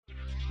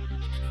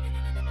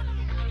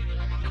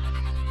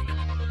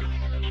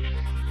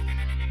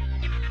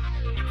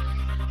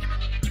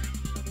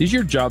Is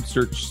your job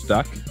search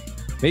stuck?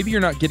 Maybe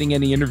you're not getting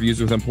any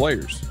interviews with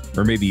employers.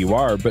 Or maybe you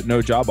are, but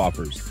no job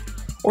offers.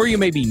 Or you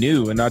may be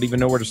new and not even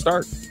know where to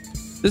start.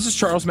 This is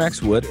Charles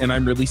Max Wood, and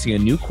I'm releasing a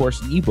new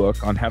course and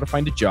ebook on how to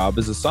find a job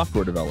as a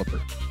software developer.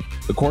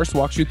 The course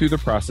walks you through the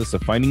process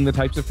of finding the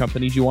types of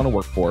companies you want to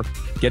work for,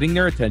 getting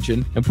their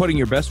attention, and putting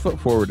your best foot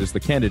forward as the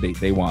candidate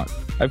they want.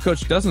 I've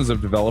coached dozens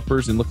of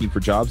developers in looking for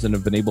jobs and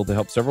have been able to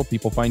help several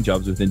people find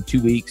jobs within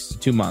 2 weeks to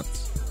 2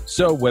 months.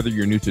 So whether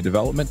you're new to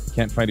development,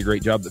 can't find a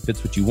great job that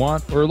fits what you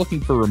want, or are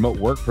looking for remote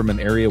work from an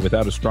area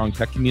without a strong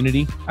tech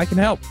community, I can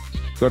help.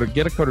 Go to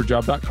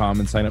getacoderjob.com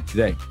and sign up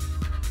today.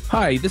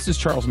 Hi, this is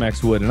Charles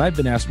Max Wood, and I've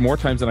been asked more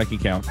times than I can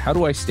count, how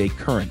do I stay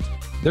current?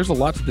 There's a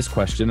lot to this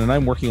question, and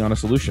I'm working on a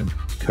solution: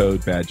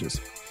 code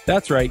badges.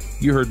 That's right,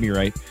 you heard me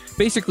right.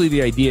 Basically,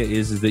 the idea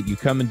is that you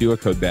come and do a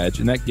code badge,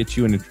 and that gets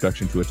you an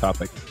introduction to a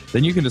topic.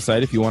 Then you can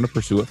decide if you want to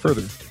pursue it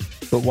further.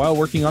 But while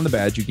working on the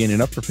badge, you gain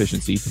enough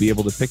proficiency to be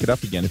able to pick it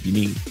up again if you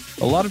need.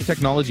 A lot of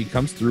technology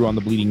comes through on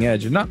the bleeding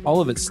edge, and not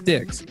all of it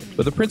sticks,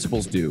 but the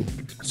principles do.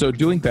 So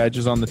doing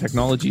badges on the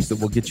technologies that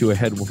will get you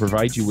ahead will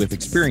provide you with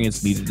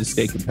experience needed to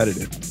stay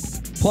competitive.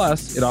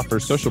 Plus, it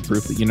offers social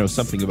proof that you know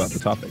something about the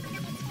topic.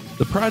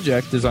 The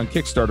project is on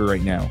Kickstarter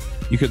right now.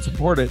 You can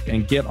support it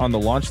and get on the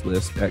launch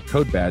list at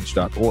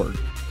codebadge.org.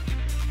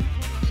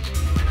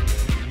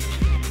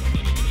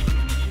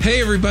 Hey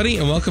everybody,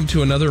 and welcome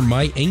to another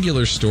My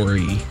Angular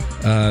story.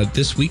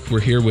 This week we're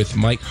here with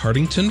Mike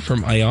Hartington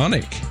from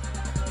Ionic.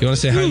 You want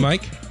to say hi,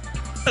 Mike?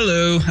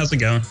 Hello, how's it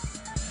going?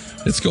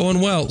 It's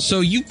going well. So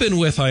you've been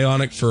with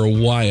Ionic for a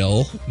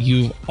while.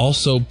 You've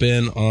also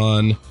been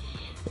on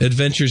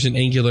Adventures in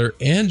Angular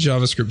and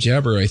JavaScript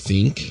Jabber, I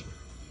think.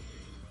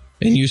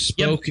 And you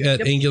spoke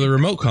at Angular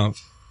Remote Conf.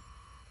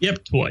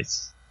 Yep,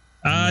 twice.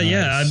 Nice.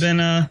 Yeah, I've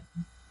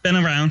been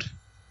around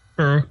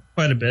for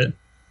quite a bit.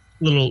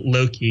 A little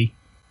low-key.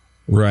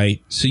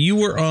 Right. So you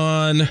were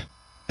on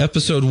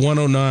episode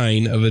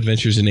 109 of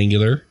Adventures in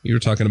Angular. You were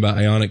talking about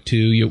Ionic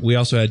 2. We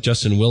also had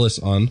Justin Willis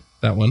on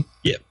that one.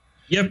 Yep,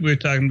 we were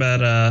talking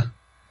about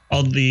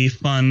all the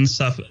fun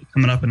stuff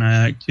coming up in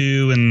Ionic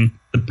 2 and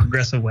the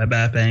progressive web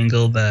app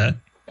angle that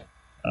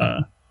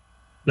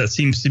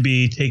seems to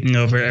be taking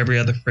over every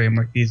other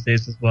framework these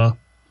days as well.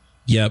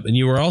 Yep, and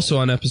you were also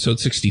on episode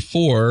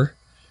 64,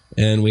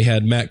 and we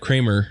had Matt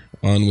Kramer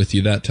on with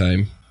you that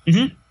time.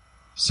 Mm-hmm.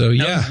 So,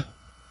 yeah.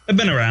 I've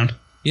been around.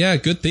 Yeah,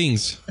 good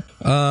things.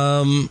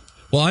 Well,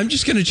 I'm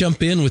just going to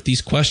jump in with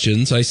these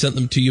questions. I sent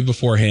them to you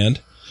beforehand,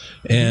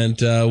 and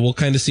we'll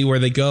kind of see where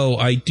they go.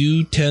 I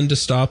do tend to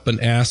stop and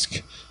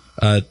ask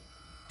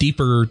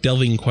deeper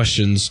delving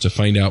questions to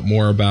find out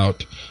more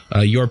about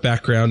your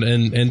background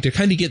and to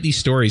kind of get these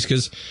stories,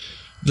 because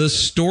the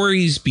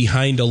stories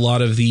behind a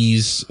lot of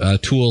these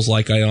tools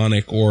like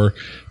Ionic, or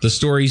the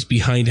stories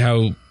behind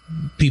how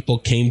people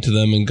came to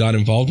them and got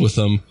involved with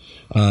them,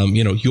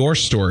 your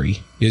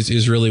story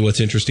is really what's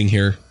interesting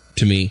here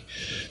to me.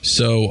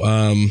 So,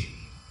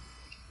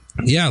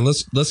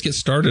 let's get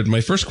started.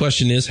 My first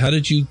question is, how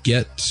did you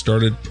get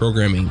started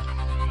programming?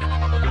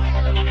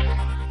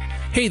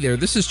 Hey there,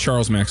 this is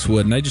Charles Max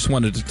Wood, and I just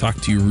wanted to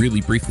talk to you really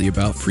briefly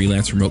about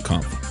Freelance Remote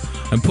Conf.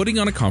 I'm putting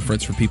on a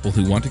conference for people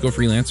who want to go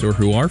freelance or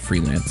who are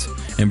freelance,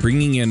 and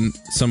bringing in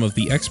some of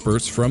the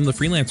experts from the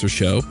Freelancer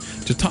Show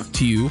to talk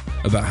to you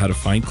about how to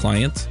find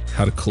clients,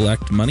 how to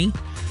collect money,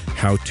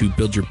 how to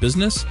build your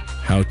business,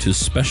 how to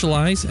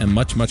specialize, and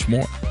much, much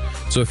more.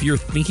 So if you're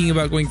thinking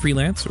about going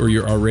freelance, or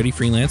you're already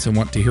freelance and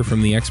want to hear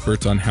from the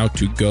experts on how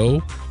to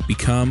go,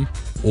 become,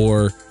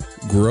 or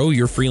grow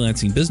your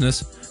freelancing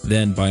business,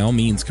 then by all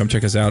means, come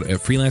check us out at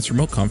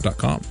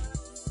freelanceremoteconf.com.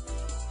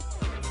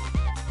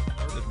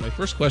 My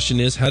first question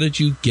is, how did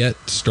you get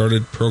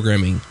started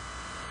programming?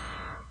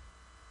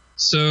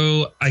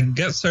 So I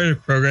got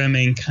started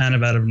programming kind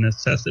of out of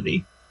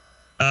necessity.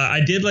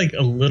 I did like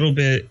a little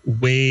bit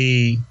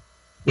way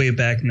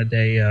back in the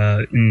day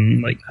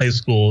in like high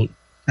school,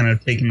 kind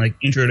of taking like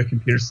intro to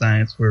computer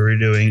science, where we were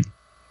doing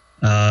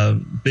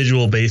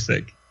Visual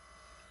Basic.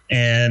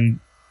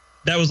 And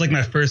that was like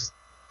my first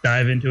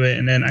dive into it.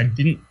 And then I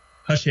didn't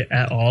touch it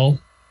at all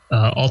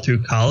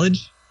through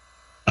college.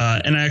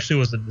 And I actually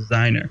was a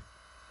designer.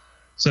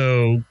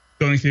 So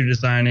going through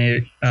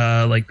designing,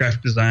 like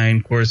graphic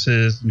design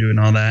courses and doing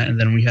all that. And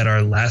then we had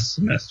our last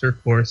semester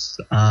course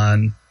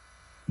on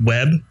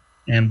web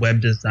and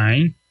web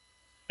design.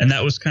 And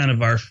that was kind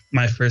of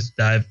my first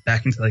dive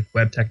back into like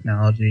web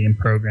technology and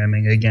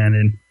programming again,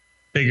 and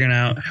figuring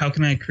out how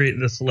can I create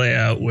this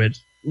layout which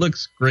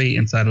looks great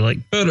inside of like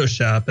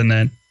Photoshop, and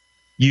then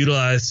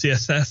utilize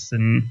CSS,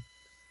 and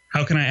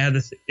how can I add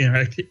this,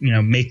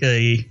 make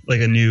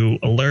a new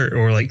alert,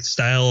 or like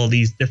style all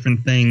these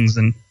different things,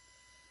 and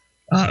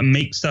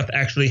make stuff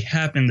actually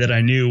happen that I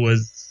knew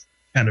was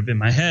kind of in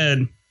my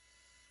head,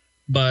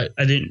 but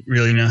I didn't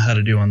really know how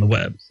to do on the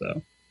web.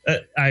 So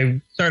I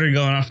started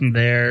going off from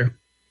there,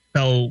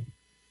 fell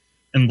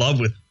in love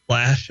with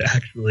Flash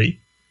actually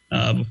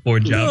before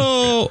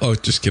JavaScript. Oh,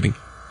 just kidding.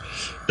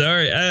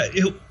 Sorry.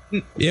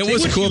 It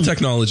was cool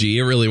technology.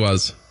 It really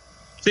was.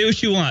 Say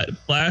what you want.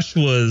 Flash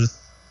was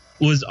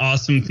was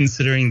awesome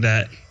considering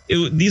that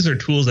these are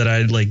tools that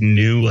I like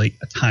knew like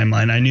a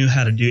timeline. I knew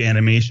how to do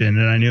animation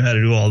and I knew how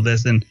to do all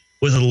this. And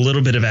with a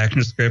little bit of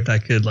ActionScript, I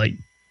could like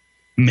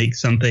make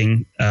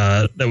something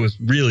that was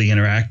really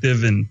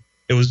interactive, and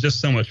it was just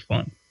so much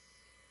fun.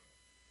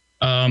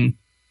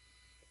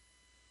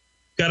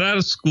 Got out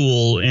of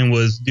school and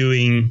was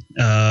doing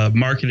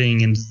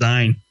marketing and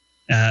design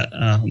at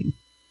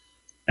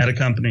a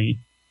company,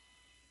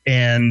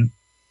 and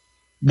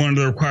one of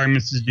the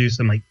requirements is to do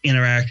some like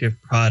interactive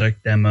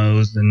product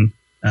demos and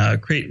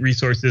create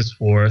resources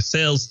for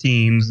sales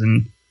teams,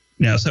 and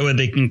so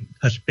they can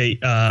touch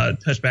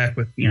back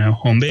with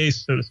home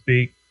base, so to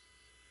speak.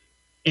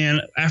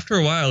 And after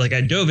a while, like I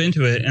dove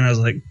into it, and I was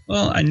like,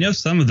 well, I know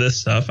some of this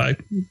stuff. I'm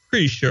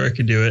pretty sure I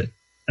could do it.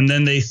 And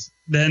then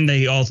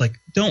they all was like,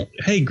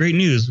 hey, great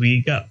news,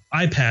 we got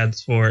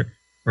iPads for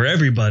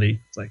everybody.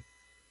 It's like,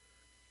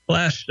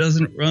 Flash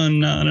doesn't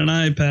run on an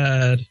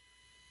iPad.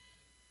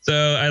 So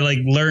I like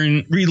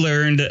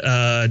relearned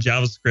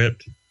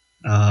JavaScript.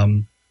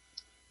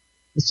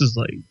 This was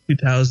like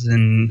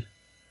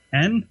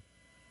 2010.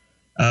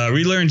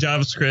 Relearned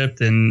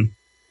JavaScript and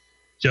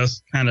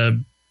just kind of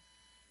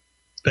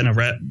been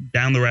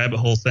down the rabbit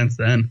hole since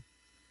then.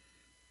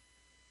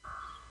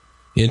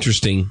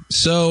 Interesting.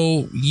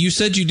 So you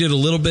said you did a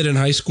little bit in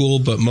high school,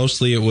 but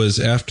mostly it was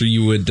after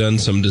you had done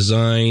some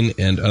design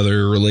and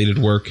other related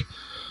work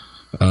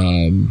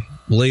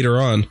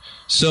later on.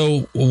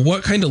 So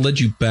what kind of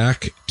led you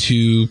back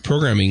to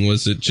programming?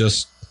 Was it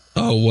just,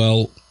 oh,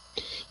 well,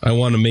 I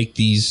want to make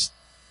these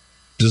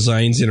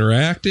designs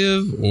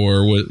interactive,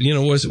 or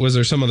was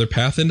there some other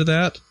path into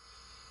that?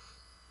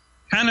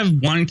 Kind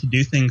of wanting to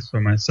do things for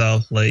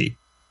myself, like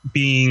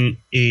being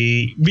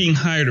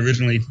hired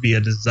originally to be a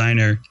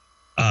designer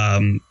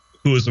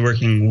who was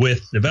working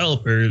with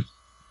developers.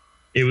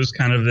 It was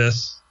kind of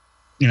this,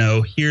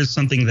 here's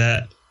something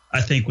that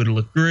I think would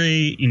look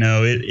great.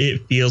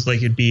 It feels like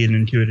it'd be an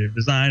intuitive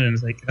design, and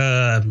it's like,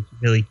 I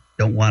really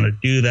don't want to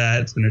do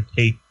that. It's going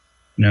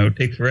to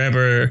take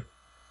forever.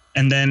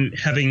 And then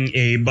having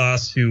a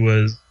boss who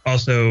was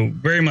also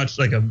very much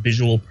like a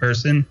visual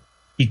person,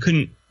 he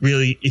couldn't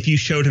really, if you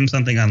showed him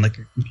something on like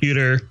a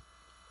computer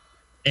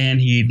and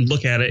he'd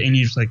look at it and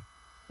you're just like,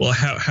 well,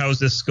 how is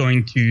this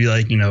going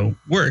to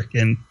work?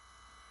 And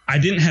I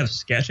didn't have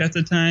Sketch at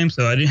the time,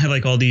 so I didn't have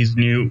like all these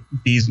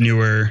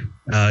newer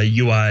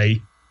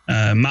UI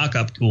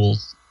mock-up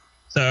tools.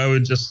 So I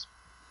would just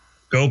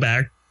go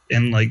back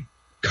and like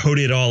code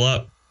it all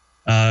up,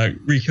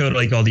 recode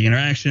like all the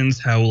interactions,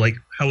 how would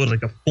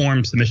like a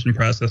form submission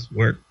process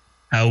work,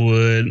 how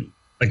would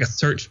like a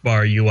search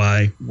bar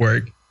UI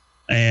work,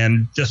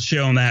 and just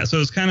show them that. So it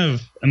was kind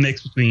of a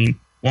mix between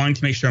wanting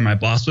to make sure my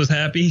boss was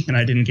happy and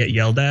I didn't get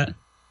yelled at,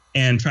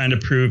 and trying to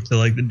prove to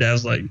like the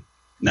devs like,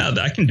 no,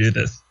 I can do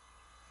this.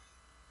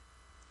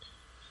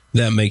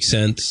 That makes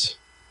sense.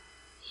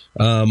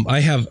 I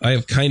have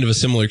kind of a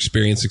similar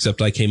experience,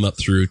 except I came up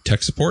through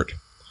tech support.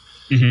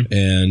 Mm-hmm.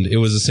 And it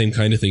was the same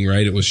kind of thing,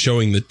 right? It was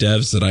showing the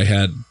devs that I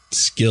had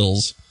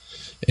skills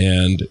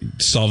and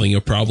solving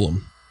a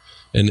problem.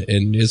 And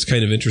it's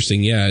kind of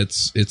interesting. Yeah,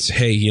 it's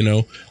hey,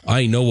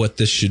 I know what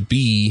this should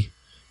be,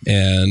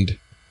 and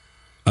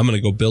I'm going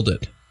to go build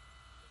it.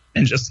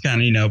 And just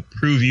kind of,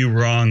 prove you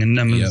wrong. And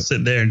I'm going to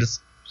sit there and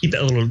just keep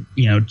that little,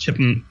 chip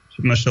on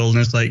my shoulder.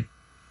 And it's like,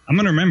 I'm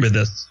going to remember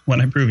this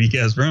when I prove you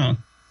guys wrong.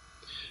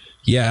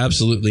 Yeah,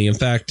 absolutely. In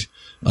fact,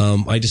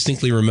 I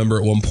distinctly remember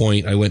at one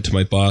point I went to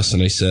my boss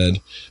and I said,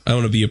 I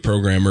want to be a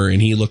programmer.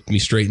 And he looked me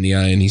straight in the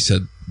eye and he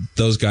said,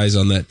 those guys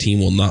on that team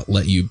will not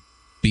let you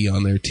be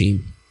on their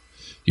team.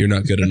 You're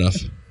not good enough.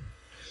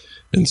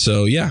 And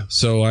so,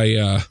 I,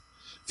 a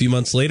few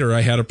months later,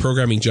 I had a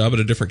programming job at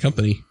a different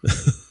company.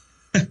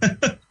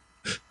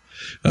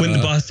 When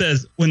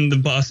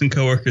the boss and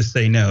coworkers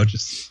say no,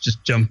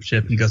 just jump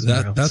ship and go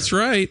somewhere else. That's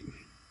right.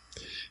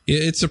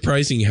 It's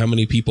surprising how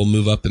many people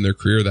move up in their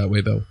career that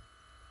way, though.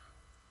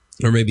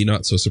 Or maybe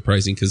not so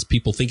surprising, because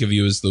people think of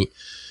you as the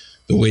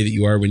way that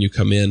you are when you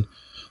come in.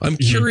 I'm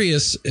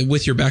curious,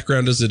 with your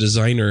background as a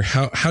designer,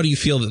 how do you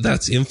feel that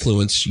that's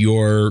influenced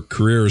your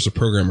career as a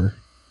programmer?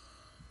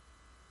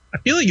 I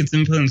feel like it's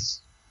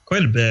influenced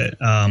quite a bit.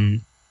 Of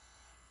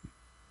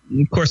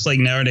course, like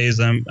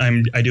nowadays,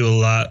 I do a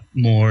lot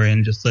more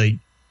in just like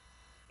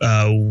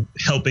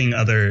helping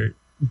other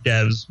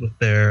devs with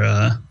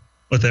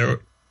their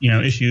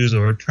issues,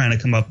 or trying to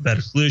come up with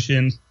better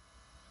solutions.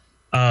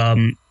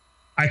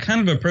 I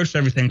kind of approached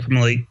everything from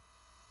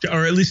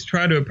or at least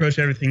try to approach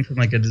everything from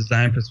like a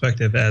design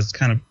perspective. As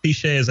kind of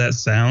cliche as that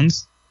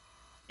sounds,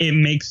 it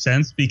makes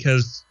sense,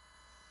 because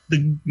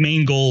the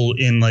main goal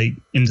in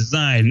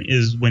design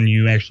is when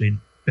you actually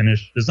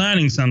finish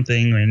designing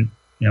something and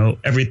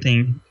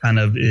everything kind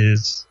of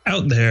is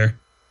out there,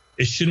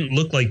 it shouldn't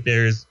look like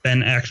there's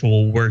been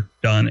actual work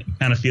done. It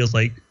kind of feels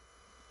like,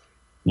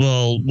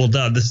 well,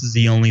 duh, this is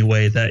the only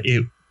way that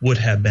it would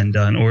have been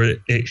done, or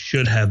it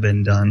should have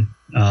been done.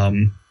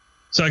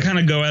 So I kind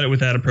of go at it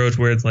with that approach,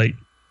 where it's like,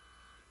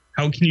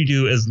 how can you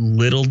do as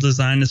little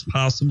design as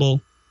possible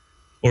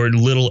or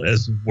little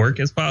as work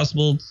as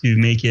possible to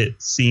make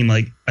it seem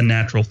like a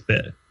natural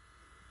fit.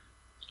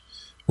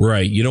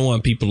 Right. You don't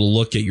want people to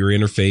look at your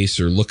interface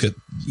or look at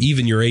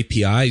even your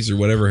APIs or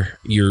whatever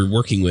you're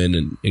working with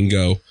and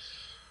go,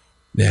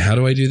 yeah, how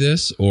do I do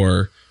this?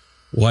 Or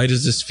why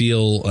does this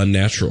feel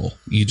unnatural?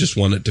 You just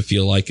want it to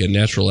feel like a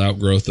natural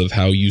outgrowth of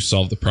how you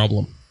solve the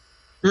problem.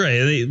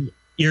 Right.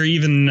 You're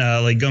even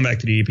like going back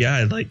to the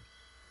API, like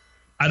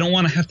I don't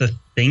want to have to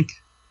think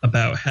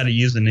about how to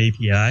use an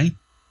API.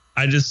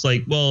 I just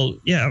like, well,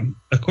 yeah,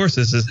 of course,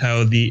 this is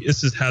how the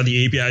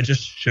API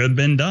just should have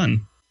been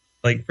done.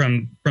 Like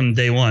from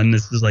day one,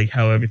 this is like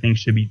how everything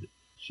should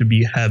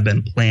have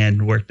been planned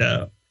and worked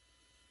out.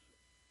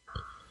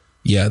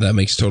 Yeah, that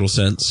makes total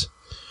sense.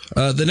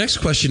 The next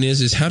question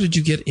is how did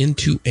you get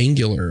into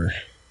Angular?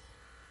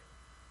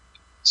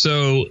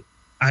 So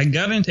I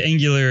got into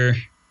Angular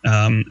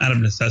out of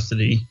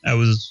necessity.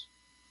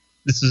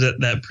 This is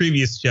at that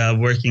previous job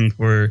working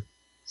for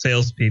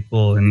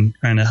salespeople and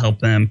trying to help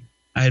them.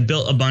 I had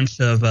built a bunch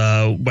of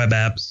web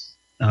apps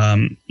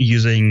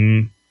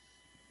using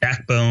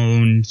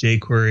Backbone,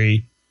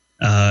 jQuery,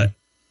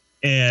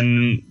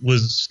 and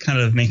was kind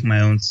of making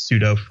my own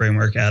pseudo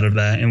framework out of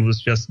that, and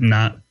was just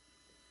not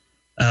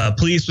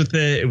pleased with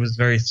it. It was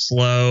very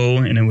slow,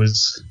 and it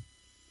was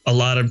a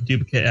lot of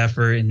duplicate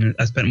effort, and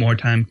I spent more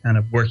time kind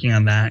of working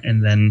on that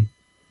and then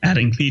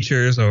adding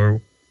features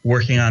or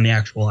working on the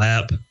actual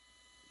app.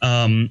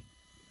 And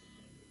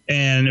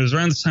it was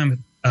around this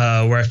time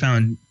where I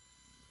found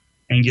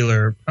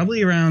Angular,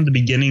 probably around the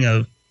beginning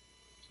of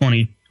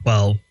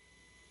 2012.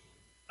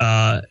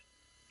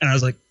 And I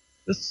was like,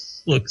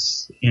 this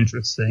looks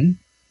interesting.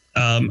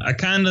 I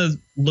kind of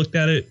looked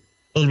at it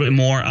a little bit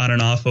more on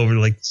and off over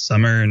like the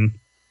summer. And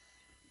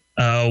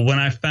when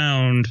I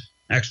found,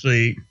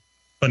 actually,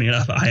 funny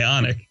enough,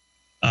 Ionic,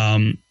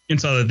 and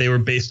saw that they were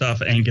based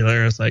off of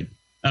Angular, I was like,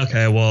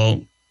 okay,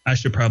 well, I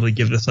should probably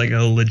give this like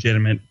a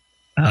legitimate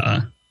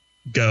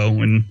go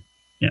and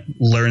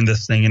learn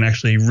this thing and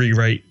actually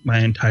rewrite my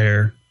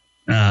entire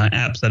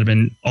apps that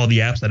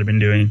I've been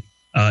doing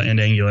in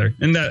Angular,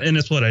 and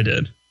it's what I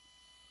did.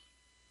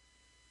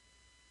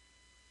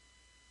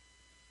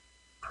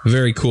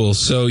 Very cool.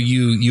 So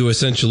you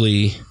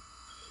essentially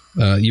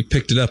you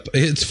picked it up.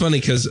 It's funny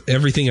because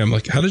everything I'm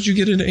like, how did you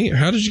get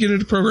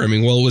into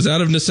programming? Well, it was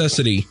out of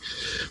necessity,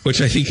 which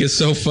I think is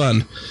so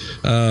fun.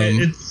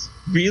 It's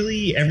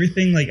really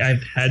everything like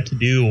I've had to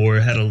do or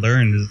had to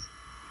learn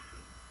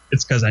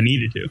it's because I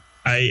needed to.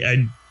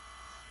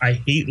 I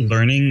hate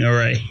learning,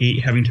 or I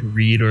hate having to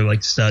read or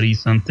like study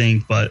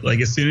something. But like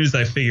as soon as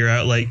I figure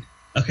out like,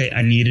 okay,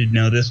 I need to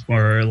know this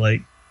for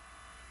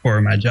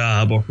my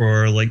job or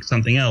for like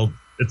something else,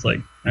 it's like,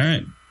 all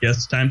right, guess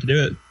it's time to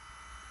do it.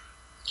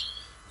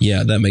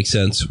 Yeah, that makes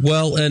sense.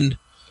 Well, and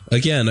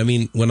again, I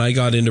mean, when I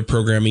got into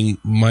programming,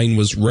 mine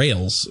was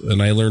Rails,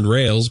 and I learned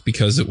Rails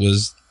because it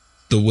was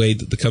the way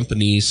that the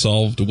company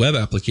solved web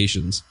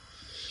applications.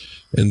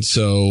 And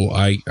so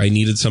I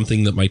needed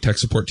something that my tech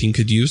support team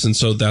could use, and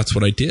so that's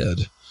what I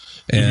did.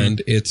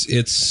 And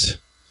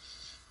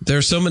there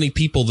are so many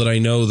people that I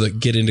know that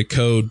get into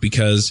code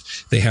because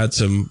they had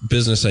some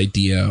business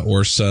idea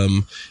or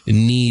some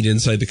need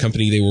inside the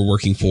company they were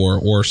working for,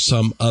 or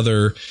some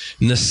other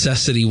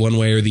necessity one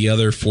way or the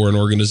other for an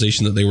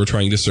organization that they were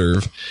trying to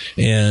serve.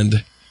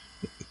 And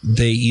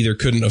they either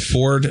couldn't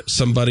afford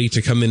somebody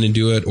to come in and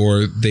do it,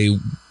 or they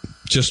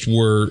just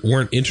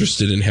weren't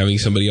interested in having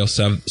somebody else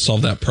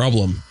solve that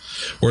problem,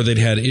 or they'd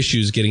had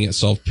issues getting it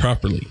solved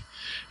properly.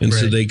 And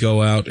so they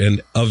go out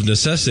and, of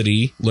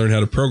necessity, learn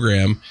how to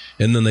program,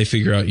 and then they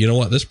figure out, you know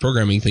what, this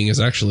programming thing is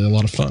actually a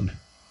lot of fun.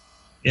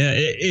 Yeah,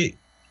 it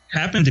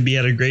happened to be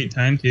at a great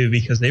time, too,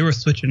 because they were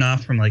switching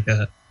off from, like,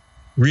 a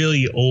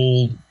really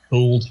old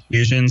Cold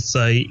Fusion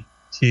site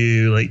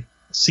to, like,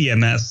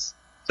 CMS.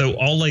 So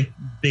all, like,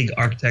 big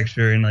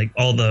architecture and, like,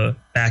 all the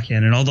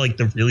backend and all, like,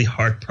 the really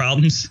hard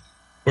problems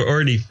were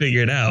already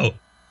figured out.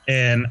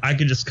 And I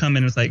could just come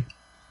in and it's like,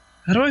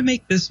 how do I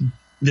make this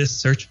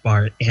search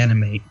bar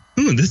animate?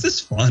 This is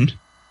fun.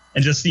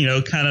 And just,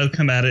 kind of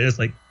come at it as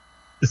like,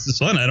 this is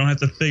fun. I don't have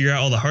to figure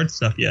out all the hard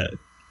stuff yet.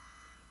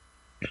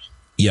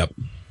 Yep,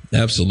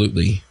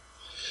 absolutely.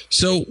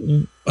 So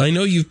I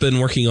know you've been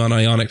working on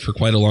Ionic for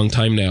quite a long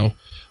time now.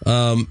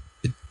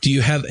 Do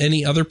you have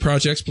any other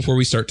projects before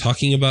we start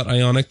talking about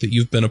Ionic that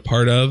you've been a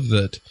part of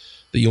that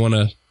you want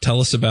to tell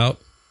us about,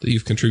 that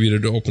you've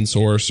contributed to open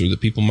source or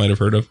that people might have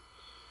heard of?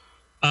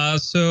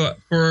 So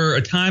for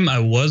a time, I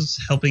was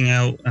helping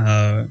out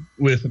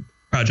with a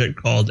project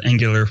called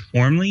Angular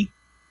Formally.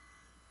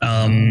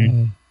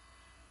 Kent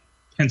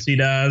C.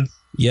 Dodds.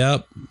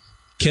 Yep.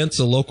 Kent's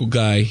a local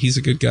guy. He's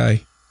a good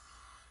guy.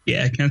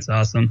 Yeah, Kent's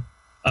awesome.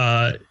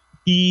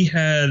 He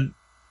had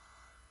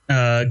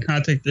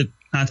contacted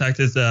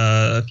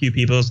a few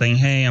people saying,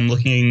 hey, I'm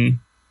looking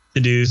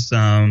to do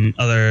some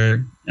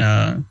other,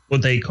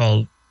 what they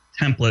call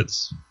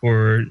templates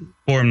for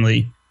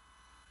Formally.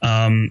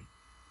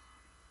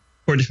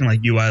 For different like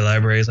UI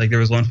libraries. Like there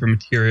was one for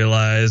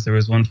Materialize, there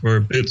was one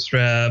for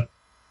Bootstrap,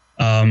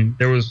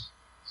 there was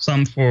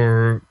some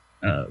for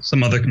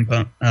some other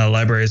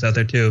libraries out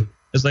there too.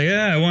 It's like,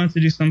 yeah, I wanted to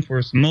do some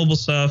for some mobile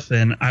stuff,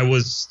 and I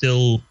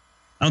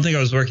don't think I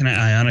was working at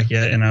Ionic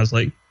yet, and I was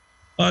like,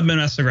 oh, I've been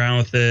messing around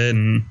with it,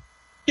 and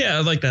yeah,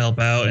 I'd like to help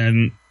out.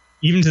 And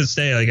even to this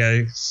day, like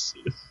it's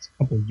a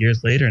couple of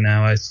years later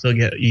now, I still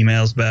get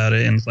emails about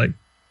it, and it's like,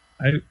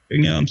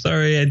 I'm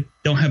sorry, I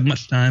don't have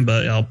much time,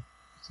 but I'll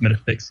submit a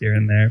fix here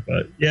and there.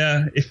 But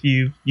yeah, if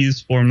you've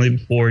used Formally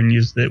before and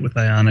used it with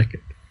Ionic,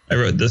 I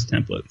wrote those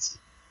templates.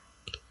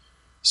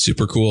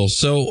 Super cool.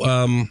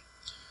 So,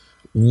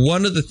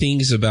 one of the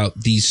things about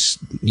these,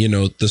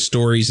 the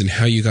stories and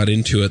how you got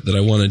into it that I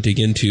want to dig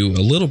into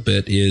a little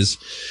bit is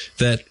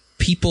that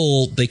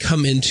people, they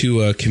come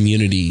into a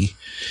community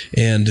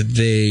and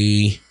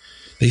they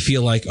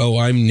feel like, oh,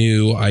 I'm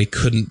new, I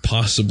couldn't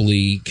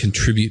possibly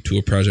contribute to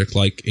a project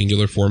like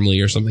Angular Formally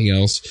or something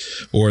else,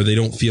 or they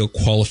don't feel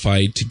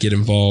qualified to get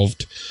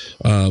involved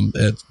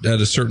at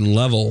a certain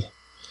level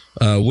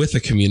with a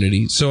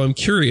community. So I'm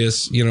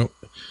curious,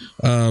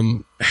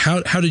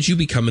 how did you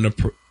become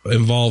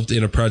involved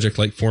in a project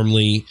like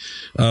Formally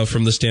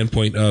from the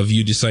standpoint of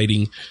you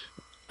deciding,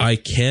 I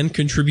can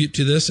contribute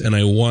to this and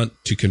I want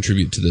to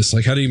contribute to this?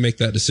 Like, how do you make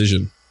that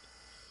decision?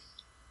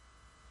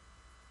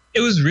 It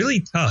was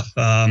really tough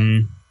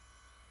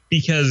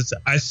because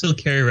I still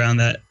carry around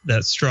that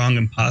strong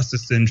imposter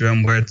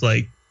syndrome where it's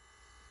like,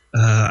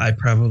 I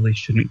probably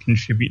shouldn't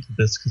contribute to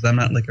this because I'm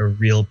not like a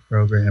real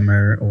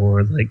programmer,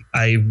 or like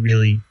I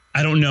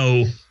don't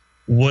know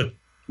what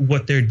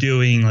they're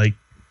doing like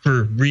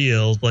for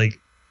real. Like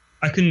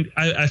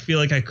I feel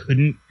like I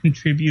couldn't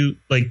contribute,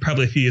 like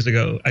probably a few years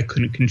ago, I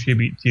couldn't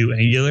contribute to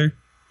Angular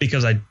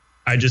because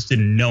I just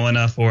didn't know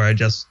enough, or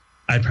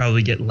I'd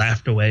probably get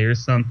laughed away or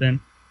something.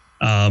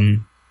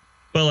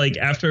 But like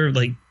after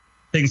like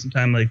taking some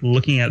time, like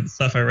looking at the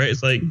stuff I write,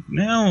 it's like,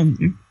 no,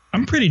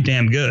 I'm pretty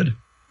damn good.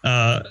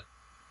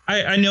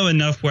 I know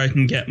enough where I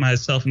can get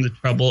myself into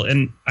trouble,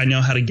 and I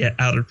know how to get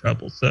out of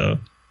trouble. So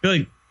I feel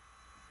like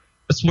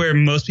that's where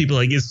most people,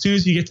 like, as soon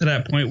as you get to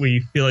that point where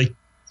you feel like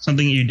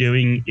something you're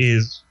doing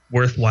is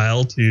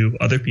worthwhile to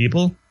other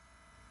people,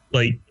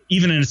 like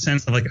even in a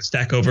sense of like a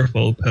Stack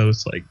Overflow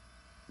post, like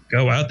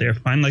go out there,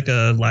 find like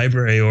a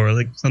library or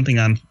like something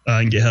on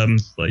GitHub,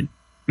 and like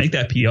make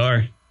that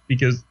PR,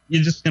 because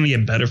you're just going to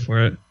get better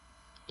for it.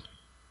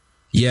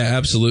 Yeah,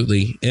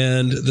 absolutely.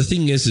 And the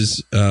thing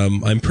is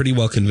I'm pretty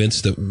well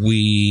convinced that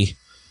we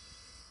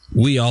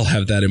all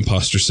have that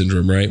imposter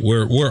syndrome, right?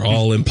 We're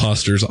all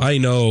imposters. I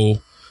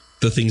know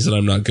the things that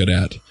I'm not good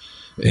at,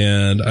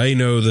 and I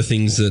know the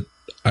things that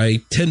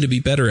I tend to be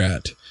better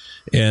at.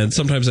 And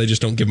sometimes I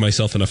just don't give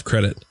myself enough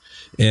credit.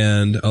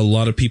 And a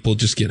lot of people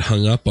just get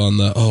hung up on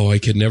I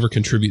could never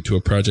contribute to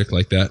a project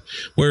like that.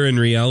 Where in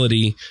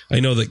reality, I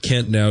know that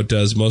Kent now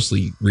does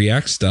mostly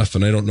React stuff,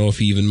 and I don't know if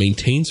he even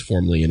maintains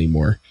Formally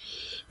anymore.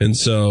 And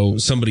so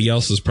somebody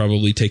else has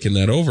probably taken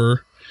that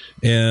over,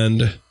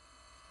 and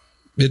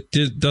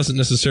it doesn't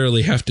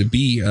necessarily have to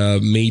be a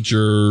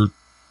major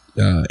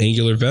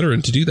Angular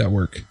veteran to do that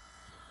work.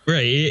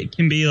 Right. It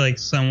can be like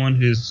someone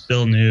who's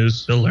still new,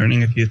 still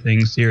learning a few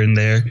things here and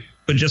there,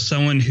 but just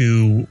someone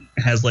who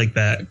has like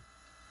that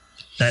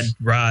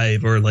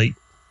drive or like,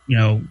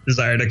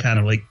 desire to kind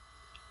of like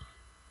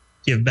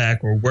give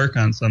back or work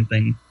on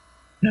something.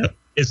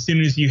 As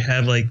soon as you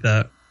have like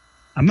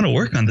I'm going to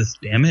work on this,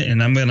 damn it,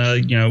 and I'm going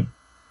to,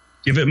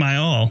 give it my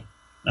all.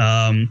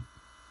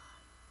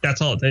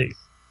 That's all it takes.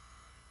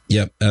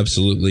 Yep,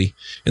 absolutely.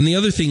 And the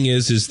other thing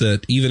is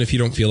that even if you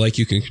don't feel like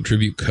you can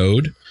contribute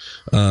code,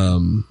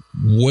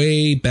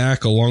 way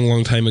back a long,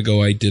 long time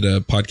ago, I did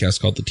a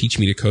podcast called the Teach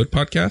Me to Code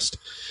podcast.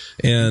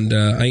 And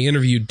I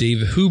interviewed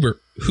Dave Hoover,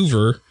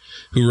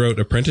 who wrote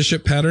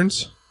Apprenticeship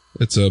Patterns.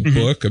 It's a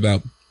book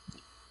about,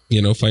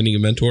 finding a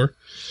mentor.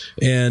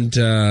 And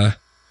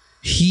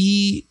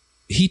he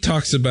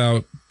talks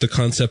about the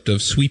concept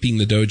of sweeping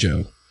the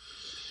dojo.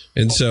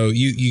 And so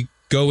you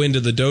go into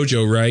the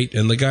dojo, right?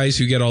 And the guys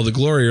who get all the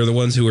glory are the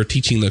ones who are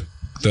teaching the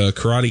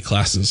karate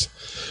classes.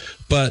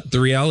 But the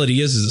reality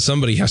is that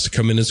somebody has to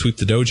come in and sweep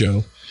the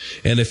dojo.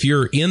 And if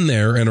you're in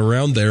there and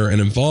around there and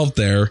involved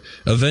there,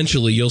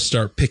 eventually you'll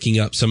start picking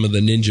up some of the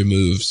ninja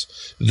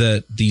moves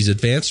that these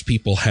advanced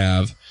people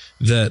have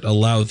that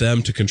allow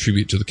them to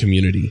contribute to the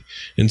community.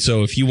 And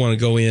so if you want to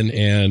go in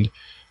and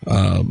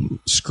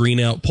screen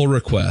out pull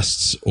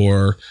requests,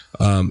 or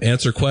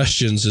answer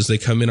questions as they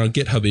come in on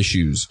GitHub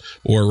issues,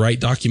 or write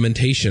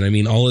documentation. I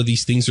mean, all of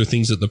these things are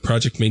things that the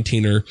project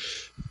maintainer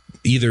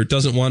either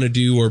doesn't want to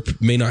do or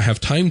may not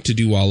have time to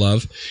do all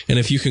of. And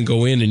if you can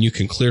go in and you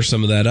can clear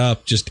some of that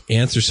up, just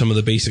answer some of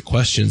the basic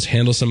questions,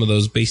 handle some of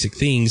those basic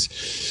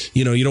things,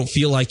 you don't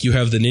feel like you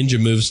have the ninja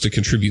moves to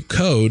contribute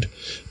code,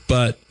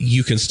 but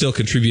you can still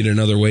contribute in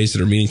other ways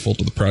that are meaningful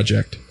to the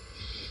project.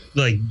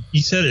 Like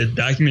you said,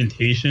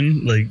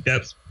 documentation, like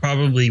that's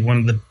probably one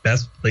of the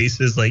best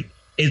places. Like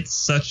it's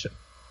such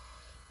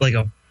like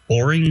a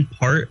boring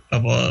part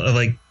of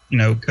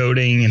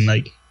coding and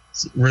like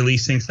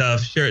releasing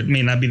stuff. Sure, it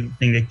may not be the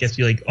thing that gets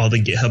you like all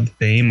the GitHub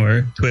fame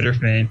or Twitter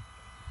fame,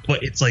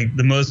 but it's like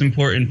the most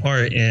important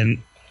part. And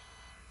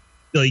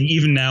like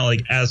even now,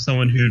 like as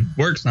someone who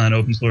works on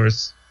open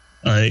source,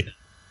 like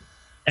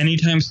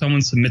anytime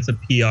someone submits a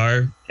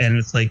PR and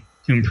it's like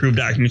to improve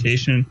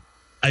documentation,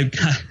 I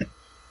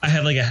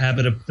have like a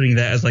habit of putting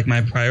that as like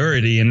my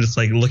priority and just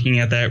like looking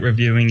at that,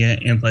 reviewing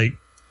it, and like,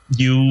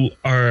 you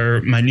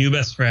are my new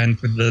best friend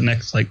for the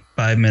next like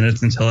 5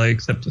 minutes until I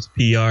accept this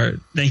PR.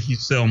 Thank you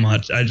so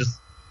much.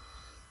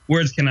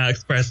 Words cannot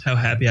express how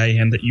happy I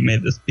am that you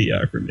made this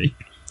PR for me.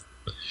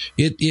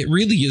 It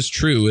really is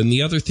true. And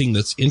the other thing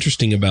that's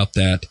interesting about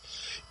that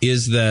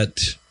is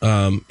that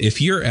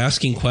if you're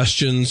asking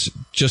questions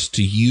just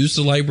to use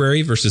the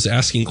library versus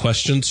asking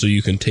questions so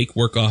you can take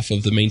work off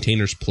of the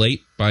maintainer's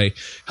plate by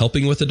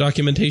helping with the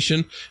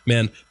documentation,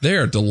 man, they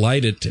are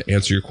delighted to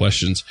answer your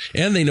questions.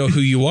 And they know who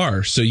you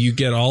are. So you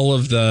get all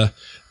of the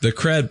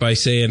cred by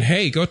saying,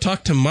 hey, go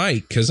talk to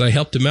Mike because I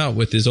helped him out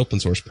with his open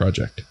source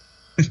project.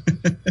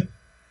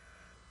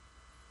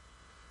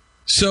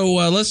 So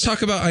let's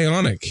talk about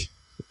Ionic.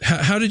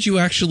 How did you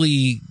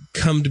actually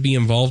come to be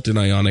involved in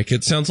Ionic?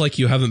 It sounds like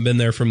you haven't been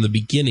there from the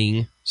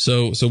beginning.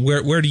 So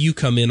where do you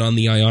come in on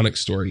the Ionic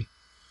story?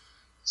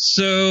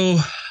 So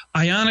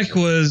Ionic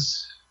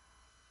was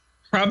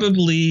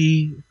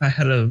probably, if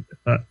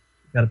I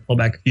got to pull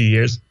back a few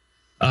years,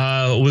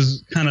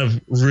 was kind of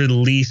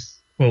released,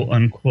 quote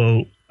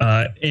unquote,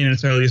 in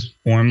its earliest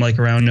form, like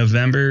around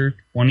November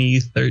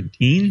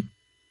 2013.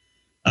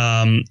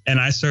 And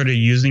I started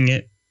using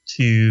it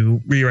to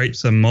rewrite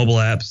some mobile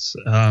apps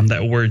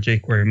that were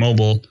jQuery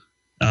mobile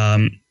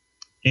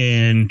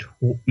in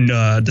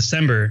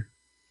December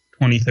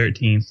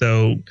 2013.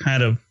 So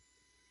kind of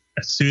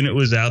as soon as it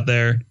was out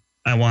there,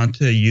 I wanted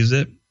to use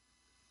it.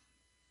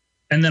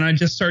 And then I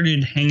just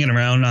started hanging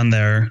around on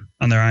their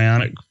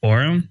Ionic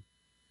forum.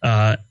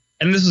 And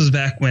this was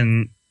back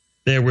when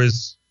there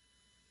was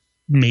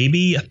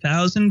maybe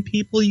 1,000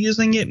 people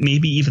using it,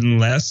 maybe even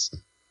less.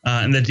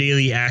 And the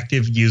daily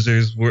active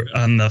users were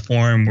on the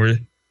forum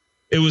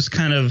it was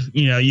kind of,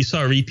 you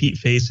saw repeat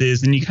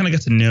faces and you kind of got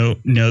to know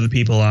the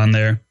people on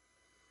there.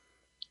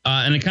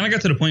 And it kind of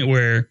got to the point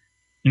where,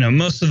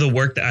 most of the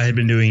work that I had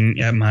been doing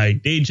at my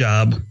day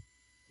job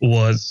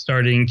was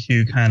starting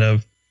to kind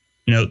of,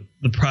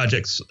 the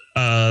project's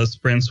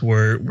sprints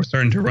were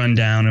starting to run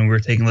down, and we were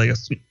taking like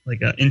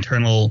an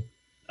internal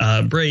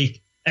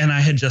break. And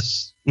I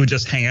would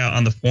just hang out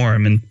on the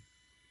forum. And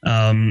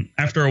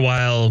after a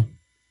while,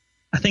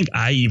 I think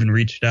I even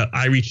reached out.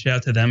 I reached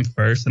out to them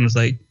first and was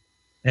like,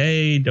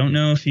 hey, don't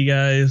know if you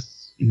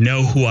guys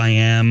know who I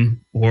am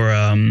or,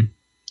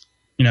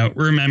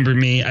 remember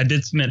me. I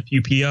did submit a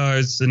few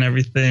PRs and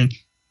everything.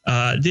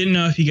 Didn't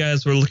know if you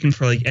guys were looking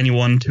for like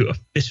anyone to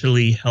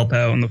officially help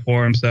out on the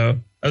forum. So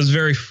I was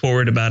very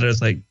forward about it. I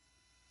was like,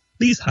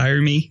 please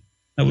hire me.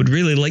 I would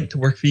really like to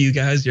work for you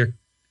guys. You're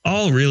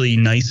all really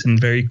nice and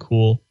very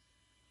cool.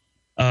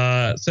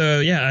 So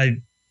yeah, I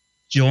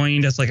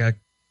joined as like a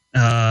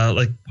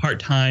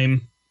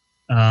part-time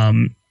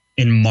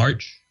in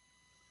March.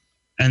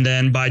 And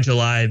then by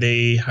July,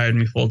 they hired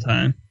me full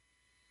time.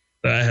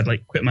 So I had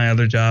like quit my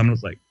other job and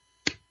was like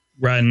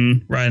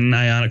riding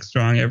Ionic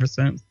strong ever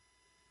since.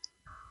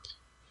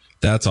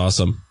 That's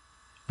awesome.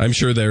 I'm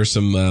sure there's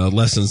some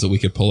lessons that we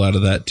could pull out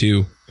of that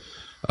too.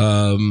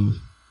 How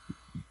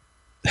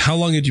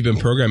long had you been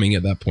programming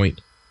at that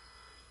point?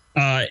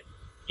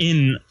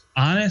 In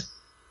honest,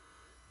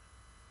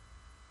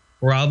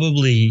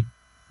 probably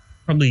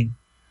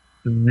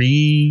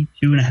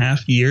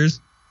 2.5 years.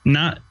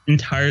 Not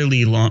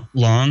entirely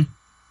long,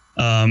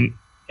 and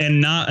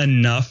not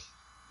enough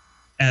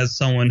as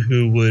someone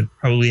who would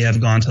probably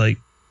have gone to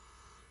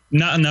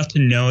not enough to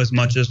know as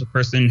much as the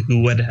person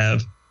who would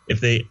have if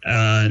they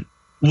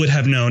would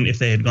have known if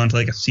they had gone to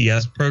like a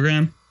CS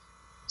program.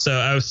 So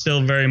I was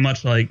still very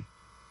much like,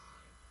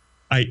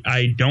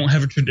 I don't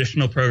have a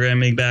traditional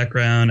programming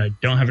background. I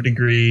don't have a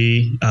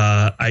degree.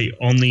 I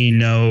only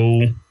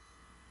know,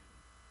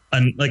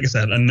 like I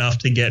said, enough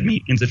to get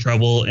me into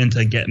trouble and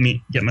to get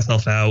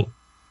myself out.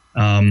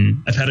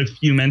 I've had a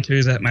few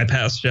mentors at my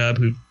past job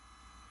who've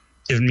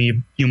given me a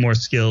few more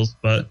skills,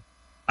 but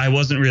I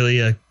wasn't really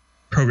a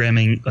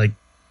programming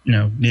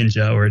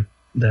ninja, or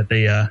that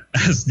they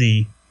as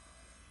the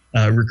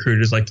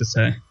recruiters like to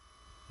say.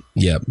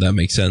 Yeah, that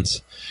makes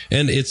sense.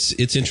 And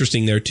it's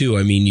interesting there too.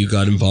 I mean, you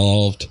got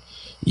involved,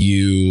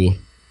 you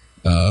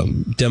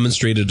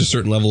demonstrated a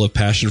certain level of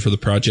passion for the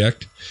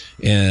project,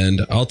 and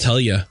I'll tell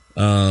you,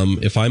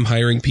 if I'm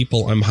hiring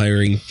people, I'm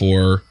hiring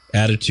for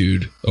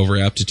attitude over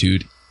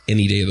aptitude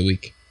any day of the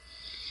week.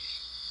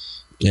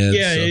 And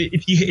yeah, so,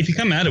 if you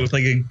come at it with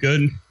like a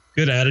good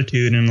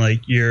attitude and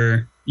like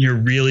you're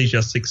really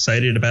just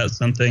excited about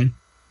something,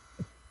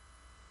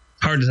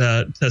 it's hard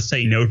to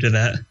say no to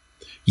that.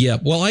 Yeah,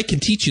 well, I can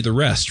teach you the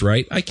rest,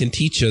 right? I can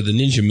teach you the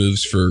ninja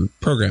moves for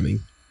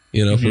programming.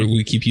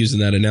 We keep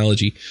using that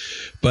analogy,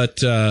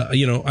 but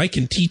I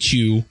can teach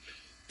you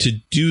to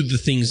do the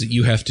things that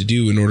you have to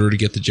do in order to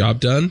get the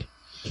job done,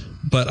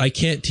 but I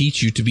can't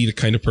teach you to be the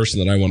kind of person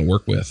that I want to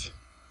work with.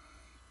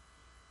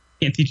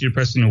 Can't teach you a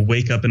person to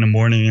wake up in the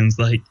morning and is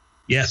like,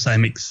 yes,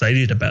 I'm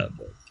excited about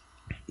this.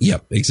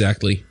 Yep,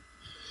 exactly.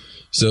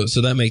 So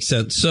that makes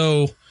sense.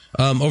 So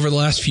over the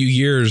last few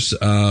years,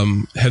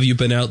 have you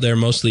been out there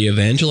mostly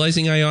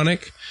evangelizing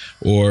Ionic,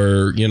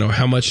 or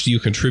how much do you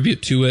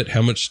contribute to it?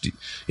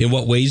 In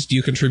what ways do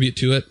you contribute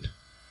to it?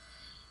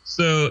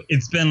 So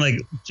it's been like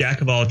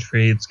jack of all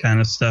trades kind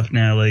of stuff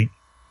now. Like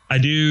I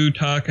do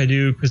talk, I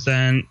do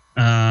present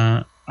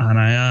on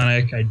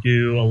Ionic. I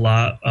do a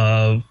lot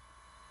of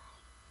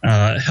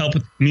help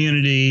with the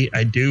community.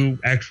 I do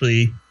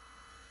actually,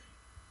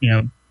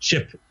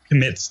 ship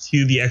commits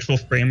to the actual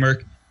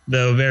framework,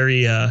 though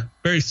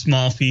very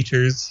small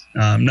features,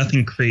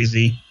 nothing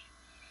crazy.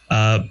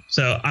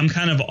 So I'm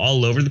kind of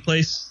all over the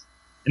place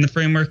in the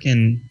framework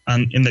and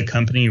in the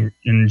company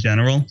in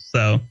general.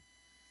 So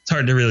it's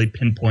hard to really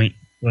pinpoint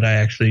what I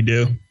actually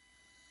do.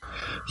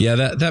 Yeah,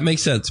 that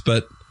makes sense.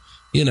 But,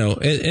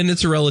 and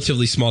it's a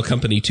relatively small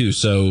company too.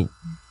 So,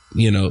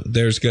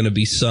 there's going to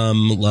be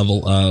some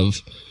level of,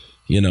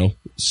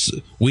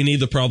 we need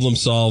the problem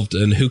solved,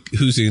 and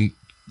who's in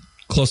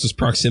closest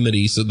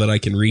proximity so that I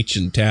can reach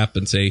and tap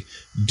and say,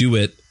 do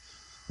it.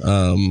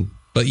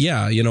 But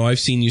yeah, I've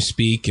seen you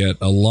speak at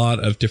a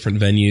lot of different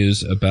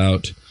venues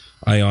about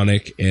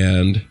Ionic,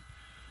 and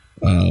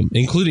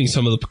including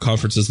some of the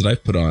conferences that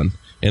I've put on.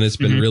 And it's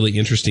been really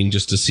interesting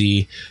just to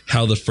see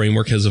how the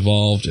framework has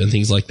evolved and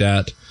things like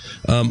that.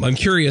 I'm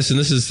curious, and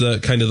this is the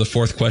kind of the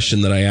fourth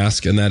question that I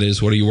ask, and that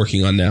is, what are you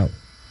working on now?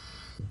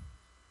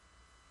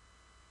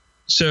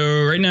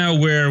 So right now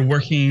we're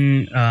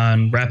working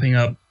on wrapping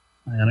up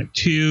Ionic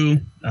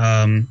 2,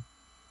 kind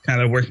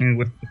of working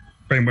with the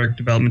framework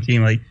development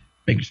team, like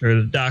making sure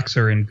the docs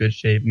are in good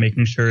shape,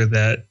 making sure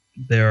that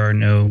there are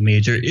no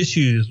major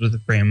issues with the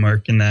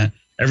framework, and that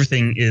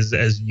everything is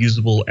as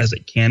usable as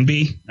it can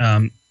be.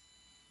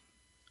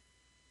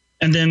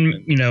 And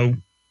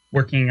then,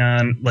 working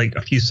on like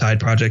a few side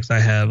projects I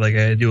have. Like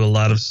I do a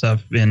lot of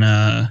stuff in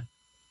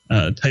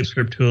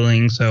TypeScript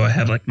tooling. So I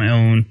have like my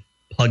own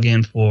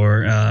plugin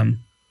for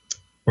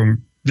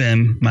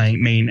Vim, my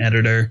main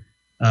editor.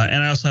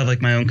 And I also have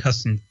like my own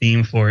custom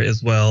theme for it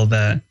as well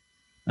that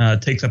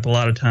takes up a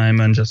lot of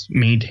time on just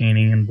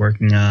maintaining and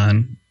working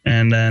on.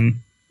 And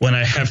then when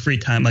I have free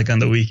time, like on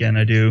the weekend,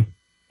 I do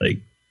like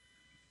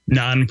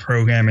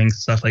non-programming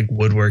stuff like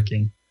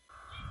woodworking.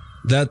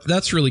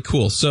 That's really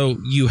cool. So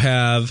you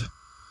have,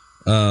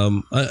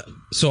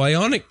 so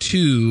Ionic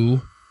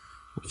 2,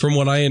 from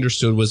what I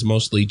understood, was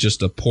mostly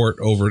just a port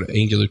over to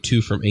Angular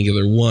 2 from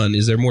Angular 1.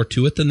 Is there more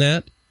to it than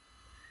that?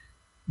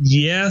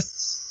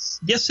 Yes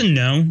and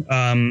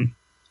no.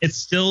 It's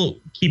still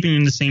keeping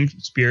in the same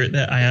spirit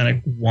that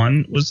Ionic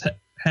 1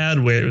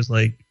 had, where it was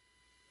like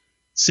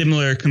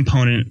similar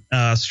component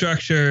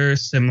structure,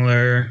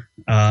 similar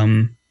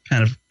kind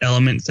of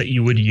elements that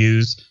you would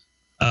use.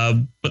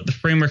 But the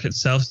framework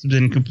itself has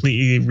been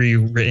completely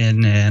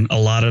rewritten, and a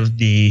lot of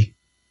the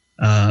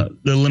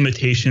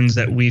limitations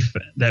that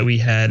we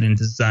had, and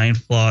design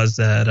flaws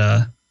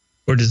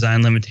or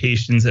design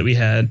limitations that we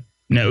had,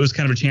 it was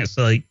kind of a chance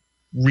to like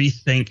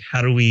rethink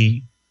how do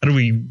we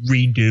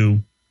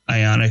redo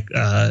Ionic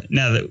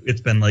now that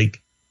it's been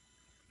like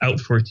out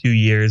for 2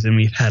 years and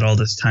we've had all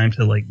this time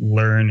to like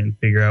learn and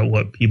figure out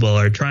what people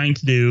are trying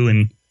to do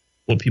and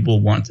what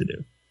people want to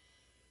do.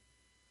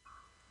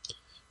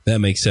 That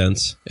makes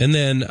sense. And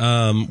then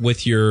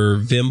with your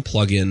Vim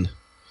plugin,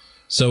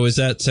 so is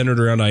that centered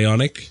around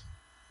Ionic?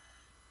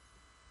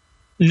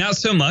 Not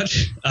so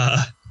much.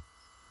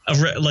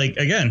 Like,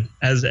 again,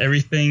 as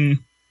everything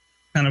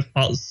kind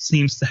of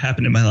seems to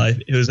happen in my life,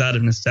 it was out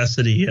of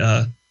necessity.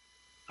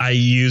 I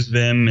use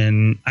Vim,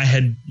 and I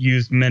had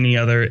used many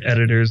other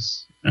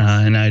editors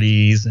and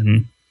IDEs,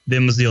 and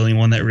Vim was the only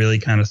one that really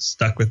kind of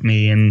stuck with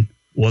me and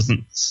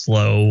wasn't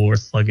slow or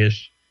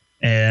sluggish.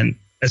 And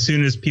as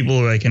soon as people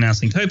were like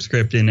announcing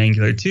TypeScript in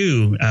Angular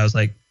 2, I was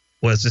like,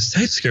 well, it's this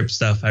TypeScript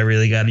stuff. I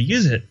really got to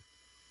use it.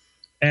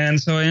 And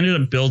so I ended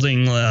up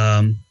building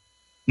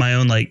my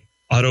own like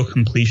auto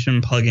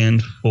completion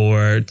plugin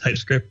for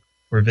TypeScript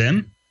for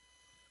Vim.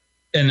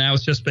 And now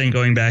it's just been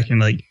going back and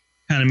like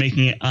kind of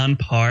making it on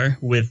par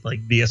with like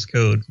VS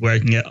Code, where I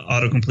can get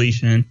auto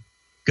completion,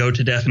 go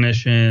to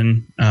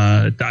definition,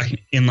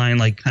 inline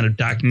like kind of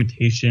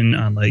documentation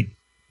on like,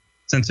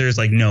 since there's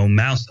like no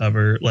mouse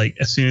hover, like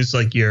as soon as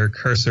like your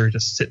cursor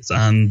just sits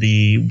on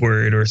the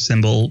word or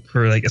symbol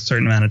for like a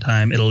certain amount of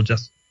time, it'll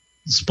just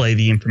display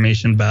the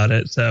information about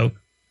it. So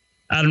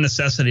out of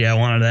necessity, I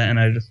wanted that, and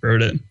I just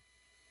wrote it.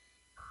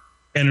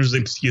 And it was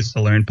an excuse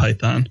to learn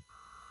Python.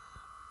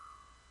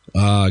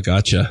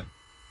 Gotcha.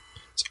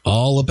 It's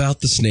all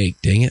about the snake.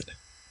 Dang it.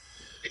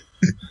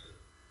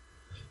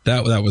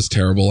 That was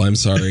terrible. I'm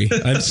sorry.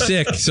 I'm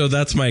sick, so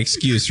that's my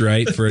excuse,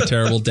 right, for a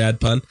terrible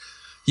dad pun.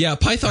 Yeah,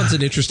 Python's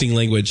an interesting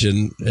language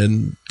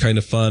and kind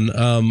of fun.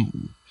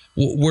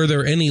 Were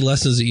there any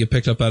lessons that you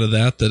picked up out of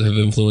that have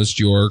influenced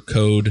your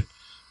code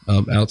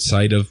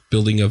outside of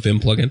building a Vim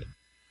plugin?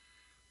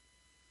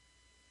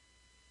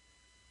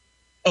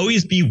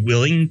 Always be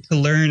willing to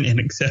learn and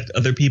accept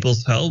other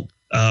people's help.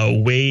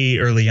 Way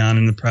early on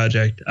in the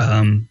project,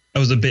 I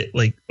was a bit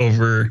like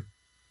over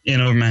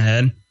my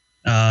head,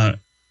 and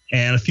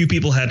a few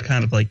people had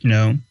kind of like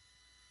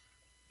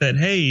said,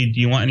 "Hey,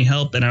 do you want any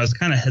help?" And I was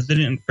kind of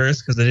hesitant at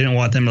first because I didn't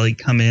want them to like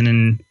come in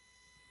and,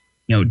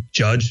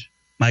 judge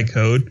my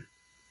code.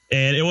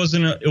 And it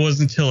wasn't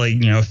until like,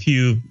 a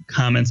few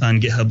comments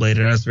on GitHub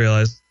later, and I just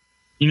realized,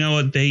 you know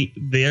what, they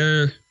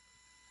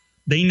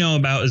know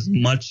about as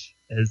much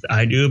as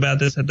I do about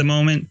this at the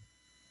moment.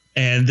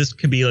 And this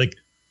could be like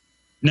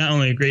not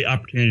only a great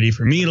opportunity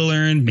for me to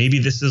learn, maybe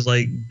this is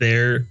like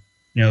their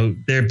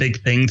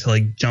big thing to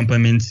like jump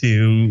them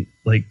into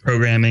like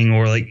programming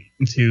or like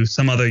into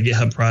some other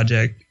GitHub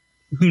project.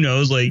 Who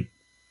knows? Like,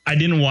 I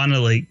didn't want to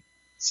like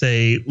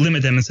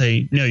limit them and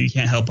say, no, you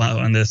can't help out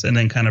on this, and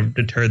then kind of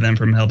deter them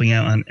from helping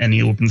out on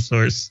any open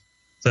source.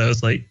 So I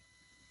was like,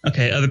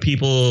 okay, other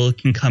people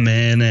can come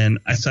in, and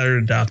I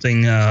started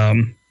adopting, I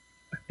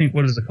think,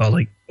 what is it called?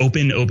 Like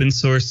open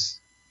source,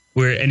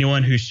 where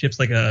anyone who ships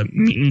like a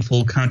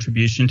meaningful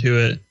contribution to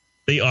it,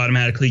 they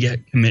automatically get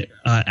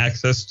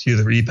access to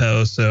the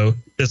repo. So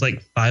there's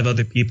like 5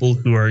 other people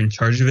who are in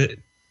charge of it.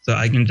 So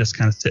I can just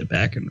kind of sit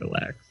back and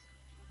relax.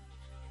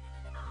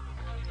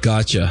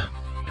 Gotcha.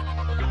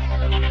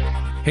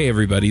 Hey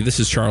everybody, this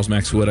is Charles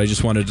Max Wood. I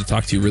just wanted to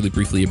talk to you really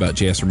briefly about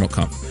JS Remote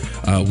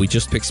Conf. We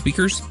just picked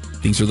speakers.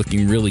 Things are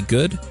looking really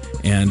good,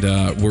 and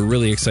we're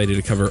really excited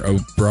to cover a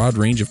broad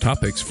range of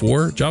topics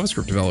for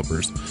JavaScript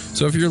developers.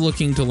 So if you're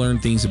looking to learn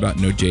things about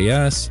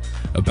Node.js,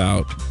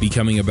 about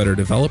becoming a better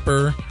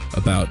developer,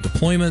 about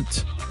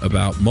deployment,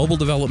 about mobile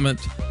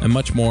development, and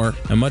much more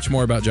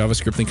about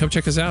JavaScript, then come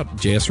check us out,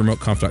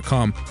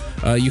 jsremoteconf.com.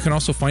 You can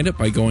also find it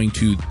by going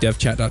to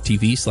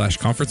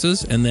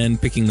devchat.tv/conferences and then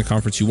picking the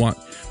conference you want.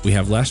 We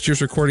have last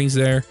year's recordings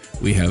there.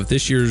 We have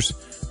this year's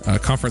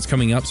conference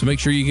coming up, so make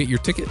sure you get your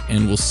ticket,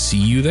 and we'll see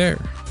you there.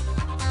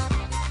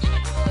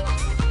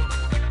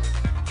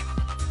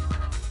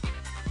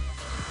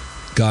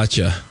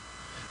 Gotcha.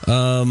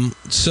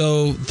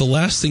 So the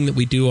last thing that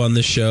we do on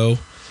this show,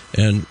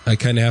 and I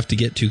kind of have to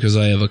get to because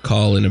I have a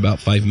call in about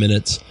 5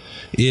 minutes,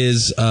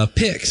 is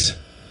picks.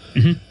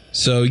 Mm-hmm.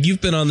 So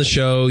you've been on the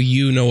show.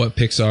 You know what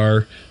picks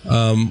are.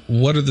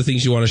 What are the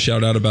things you want to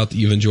shout out about that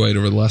you've enjoyed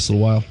over the last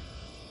little while?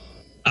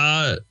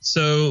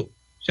 So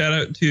shout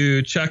out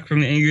to Chuck from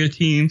the Angular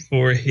team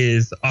for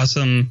his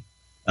awesome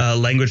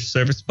language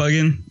service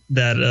plugin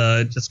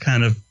that just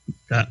kind of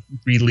got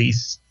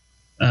released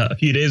a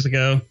few days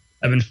ago.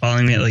 I've been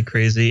following it like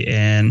crazy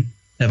and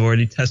have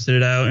already tested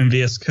it out in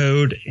VS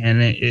Code,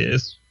 and it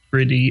is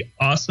pretty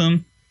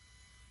awesome.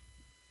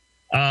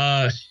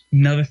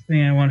 Another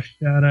thing I want to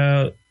shout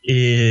out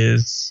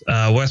is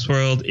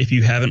Westworld. If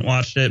you haven't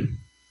watched it,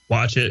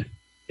 watch it.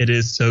 It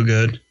is so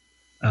good.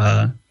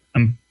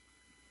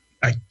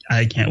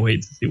 I can't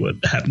wait to see what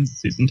happens in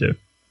season 2.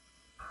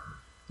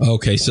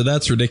 Okay, so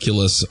that's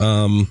ridiculous.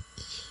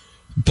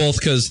 Both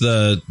because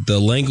the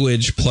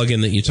language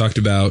plugin that you talked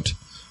about,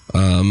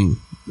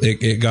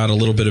 it got a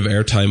little bit of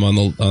airtime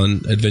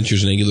on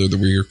Adventures in Angular that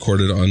we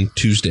recorded on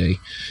Tuesday.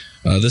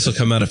 This will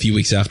come out a few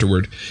weeks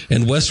afterward.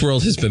 And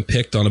Westworld has been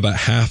picked on about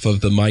half of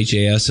the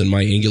MyJS and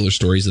My Angular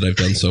stories that I've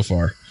done so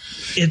far.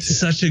 It's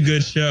such a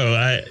good show.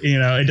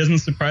 It doesn't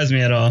surprise me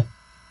at all.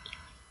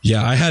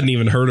 Yeah, I hadn't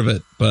even heard of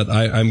it, but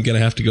I'm going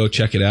to have to go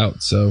check it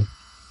out. So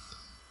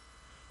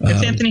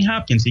it's Anthony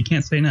Hopkins. You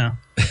can't say no.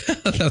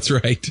 That's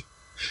right.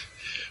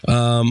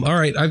 All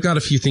right, I've got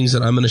a few things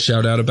that I'm going to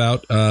shout out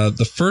about.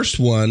 The first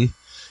one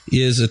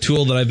is a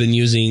tool that I've been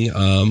using.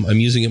 I'm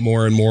using it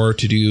more and more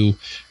to do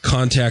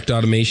contact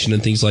automation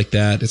and things like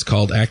that. It's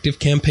called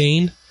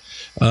ActiveCampaign.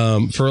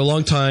 For a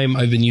long time,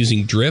 I've been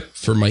using Drip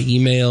for my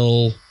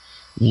email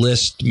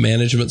list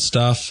management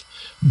stuff.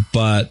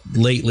 But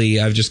lately,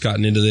 I've just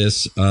gotten into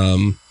this.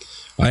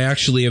 I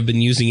actually have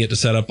been using it to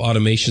set up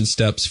automation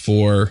steps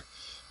for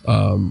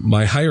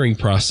my hiring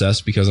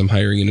process because I'm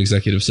hiring an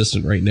executive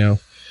assistant right now.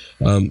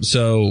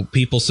 So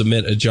people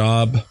submit a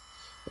job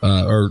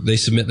or they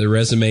submit their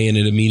resume and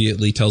it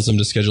immediately tells them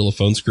to schedule a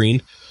phone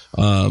screen.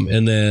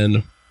 And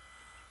then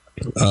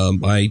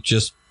I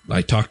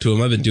talk to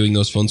them. I've been doing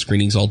those phone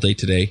screenings all day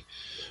today.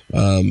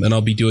 And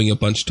I'll be doing a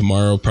bunch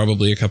tomorrow,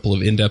 probably a couple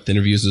of in-depth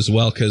interviews as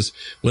well, because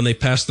when they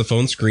pass the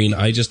phone screen,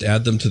 I just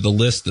add them to the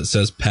list that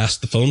says pass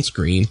the phone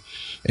screen.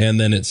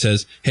 And then it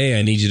says, hey,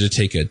 I need you to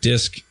take a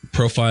disk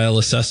profile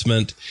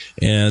assessment,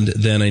 and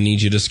then I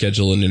need you to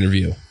schedule an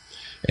interview.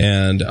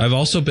 And I've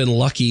also been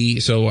lucky.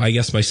 So I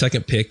guess my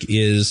second pick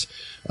is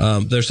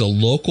there's a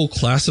local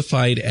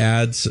classified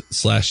ads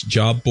 /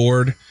 job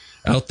board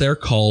out there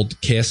called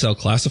KSL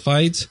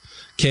Classifieds.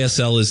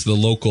 KSL is the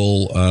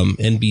local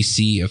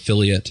NBC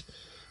affiliate,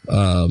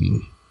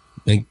 and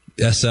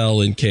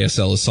SL and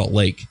KSL is Salt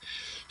Lake.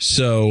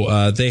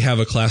 So they have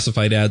a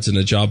classified ads and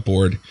a job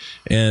board,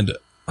 and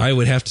I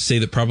would have to say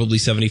that probably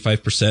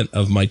 75%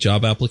 of my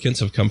job applicants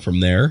have come from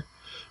there.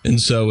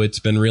 And so it's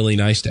been really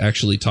nice to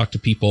actually talk to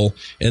people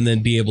and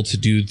then be able to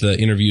do the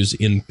interviews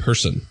in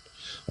person.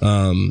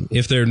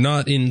 If they're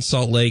not in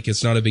Salt Lake,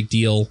 it's not a big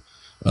deal.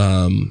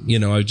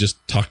 I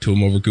just talk to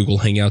them over Google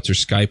Hangouts or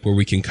Skype where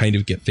we can kind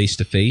of get face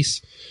to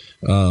face.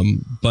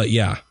 But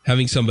yeah,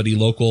 having somebody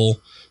local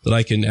that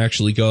I can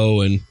actually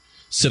go and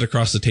sit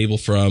across the table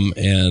from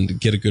and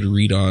get a good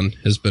read on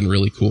has been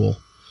really cool.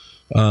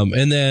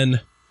 And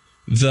then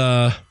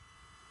the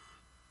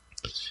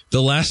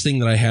last thing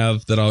that I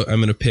have that I'm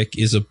going to pick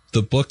is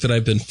the book that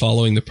I've been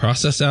following the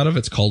process out of.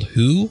 It's called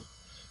Who,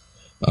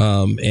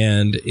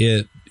 and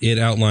it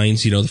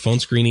outlines, the phone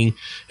screening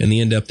and the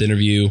in-depth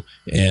interview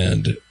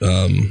and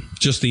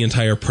just the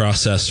entire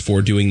process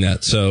for doing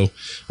that. So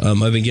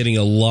I've been getting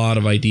a lot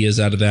of ideas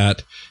out of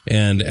that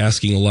and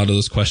asking a lot of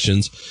those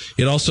questions.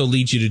 It also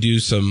leads you to do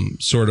some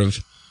sort of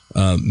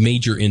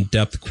major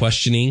in-depth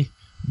questioning,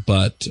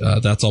 but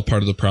that's all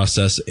part of the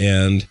process.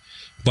 And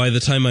by the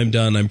time I'm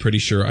done, I'm pretty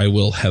sure I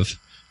will have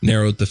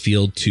narrowed the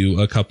field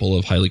to a couple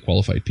of highly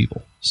qualified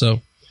people.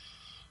 So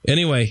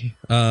anyway,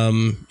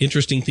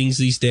 interesting things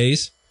these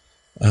days.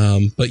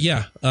 But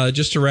yeah,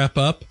 just to wrap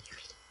up,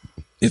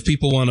 if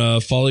people want to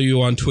follow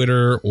you on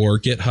Twitter or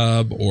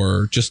GitHub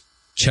or just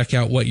check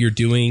out what you're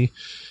doing,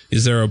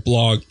 is there a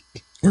blog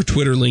or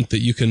Twitter link that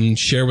you can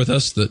share with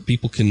us that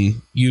people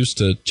can use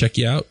to check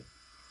you out?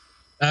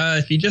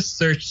 If you just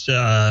search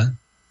M.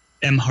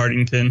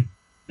 Hardington,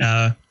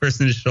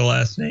 first initial,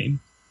 last name,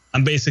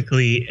 I'm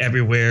basically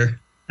everywhere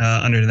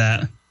under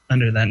that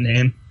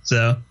name.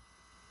 So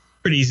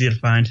pretty easy to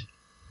find.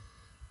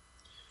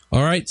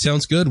 All right.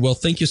 Sounds good. Well,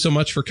 thank you so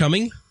much for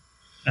coming.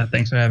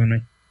 Thanks for having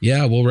me.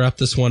 Yeah, we'll wrap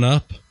this one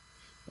up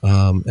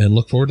and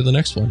look forward to the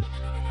next one.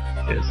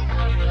 Cheers.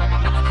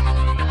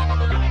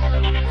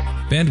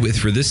 Bandwidth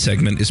for this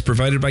segment is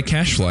provided by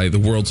CacheFly, the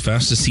world's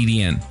fastest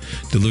CDN.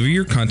 Deliver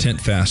your content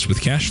fast with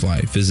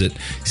CacheFly. Visit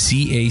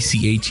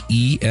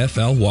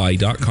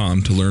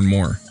CACHEFLY.com to learn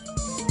more.